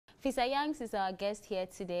Fisa Yanks is our guest here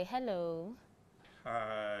today. Hello.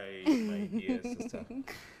 Hi, my dear sister.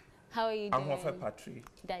 How are you doing? I'm Hofer Patry,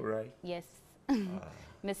 right? Yes.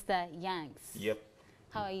 Mr. Yanks. Yep.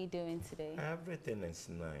 How are you doing today? Everything is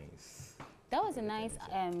nice. That was a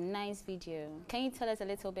nice video. Can you tell us a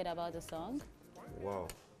little bit about the song? Wow.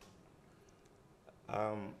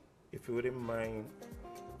 If you wouldn't mind,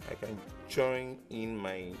 I can join in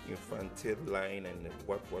my infantile line and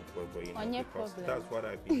what, you know, because that's what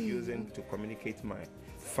I've been using to communicate my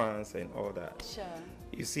fans and all that. Sure.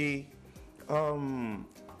 You see, Tunhufo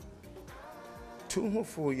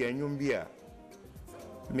Yanyumbia,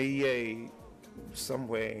 me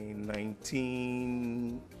somewhere in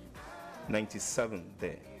 1997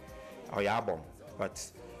 there, our album,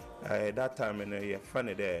 but that time I found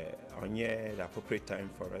it the appropriate time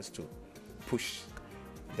for us to push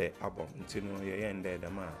the album until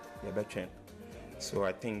so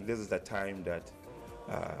I think this is the time that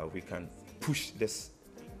we can push this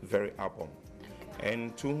very album.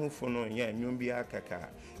 And to whom for no nyumbia kaka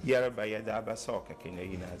yaraba yada abasoka kenya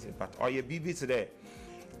yinaze but oye bibi today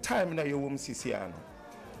time na your sisiano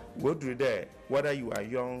go through there whether you are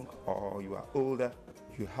young or you are older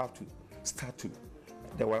you have to start to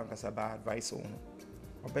the one kasaba advice on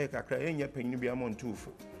obey kakra enya panyin bia mon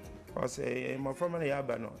tufo because my family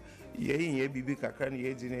yaba no ye bibi kakra na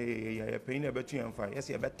ye dine ye panyin abetu yamfa yes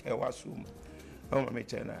ye better wasum oh my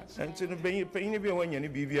chena and to be paying be when you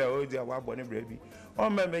be oh dear wa bonny baby oh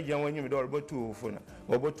my major when you door about two for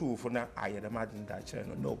now I had imagined that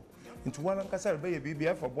channel no into one castle by a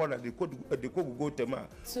BBF for border they could go to ma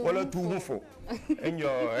well two for and your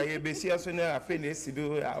ABC as soon as I finish to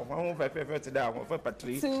do 1 down for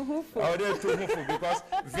Patry oh there two for because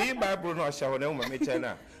V Bible no shower no my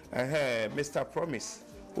chena Mr. Promise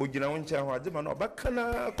Ojina woncha ho adema no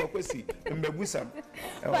bakana kokwesi mbegusam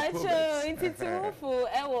Pacho into for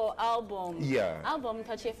our album. Yeah. Album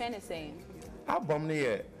Pacho saying. Album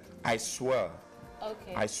ne I swear.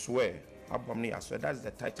 Okay. I swear. Album ne I swear that's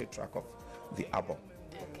the title track of the album.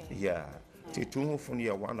 Okay. Yeah. Titu for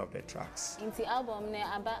one of the tracks. Into album ne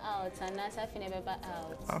about out and nasa fine about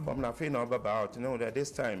out. Album na fine about out. You know that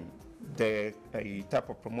this time the type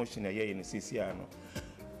of promotion in the CCR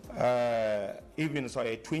even so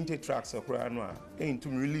 20 tracks of Ranoa ain't to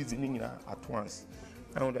releasing at once.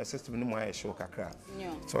 I know the system no more show kakra.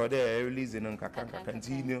 So they releasing on kakra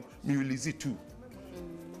continue me release it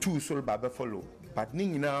two soul baba follow. But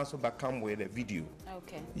ning now also come with a video.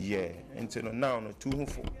 Okay. Yeah, and so now no two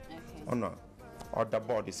for no or the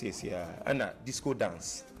board says yeah and disco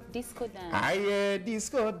dance. Disco dance. Aye,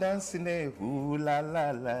 disco dancing, ooh la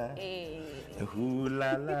la la. Ooh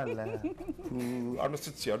la la la. Ooh, I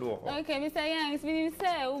don't know. Okay, Mr. Yanks, we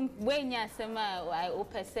say when you say I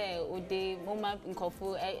open say o de mama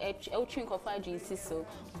nkofu e train nkofu adwin so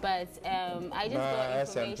but I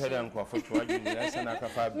just got information.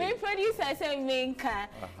 My producer said menka.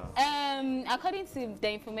 According to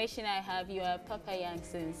the information I have, you are Papa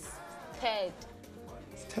Yanks'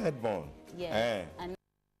 third born. Yes. And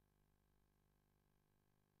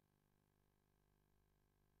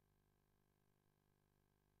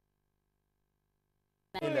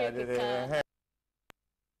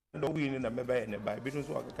no win in a member in the Bible, business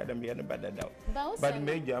work academy and bad doubt. But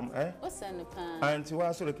major, and to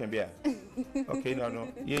us, it can be. Okay, no,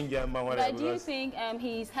 but do you think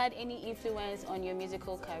he's had any influence on your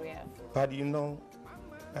musical career? But you know,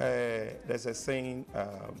 there's a saying,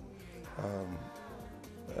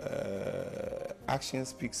 action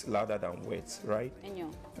speaks louder than words, right?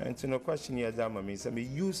 And to no question here, Dama means I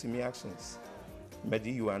mean, use me actions. But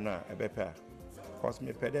you are not a better. Because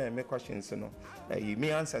me pede and me questions no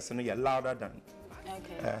me answers no you louder than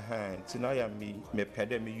so now ya me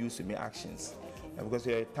pede me use me actions because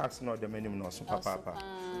your tax not the minimum no so papa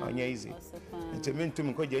anya easy nti me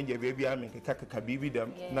ntum ko je baby am kaka bibi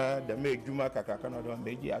dem na the me djuma kaka na do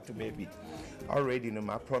meji atu baby already no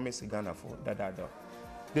my promise Ghana for that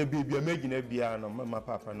the baby meji na bia no mama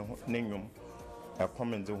papa no nenwum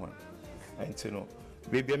comment one and you know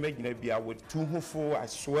baby imagine be with two who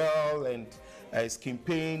as well and skin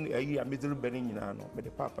pain a middle burning but the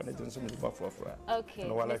papa doesn't so much for okay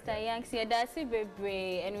Mr. Yanks, that's it,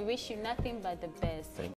 and we wish you nothing but the best.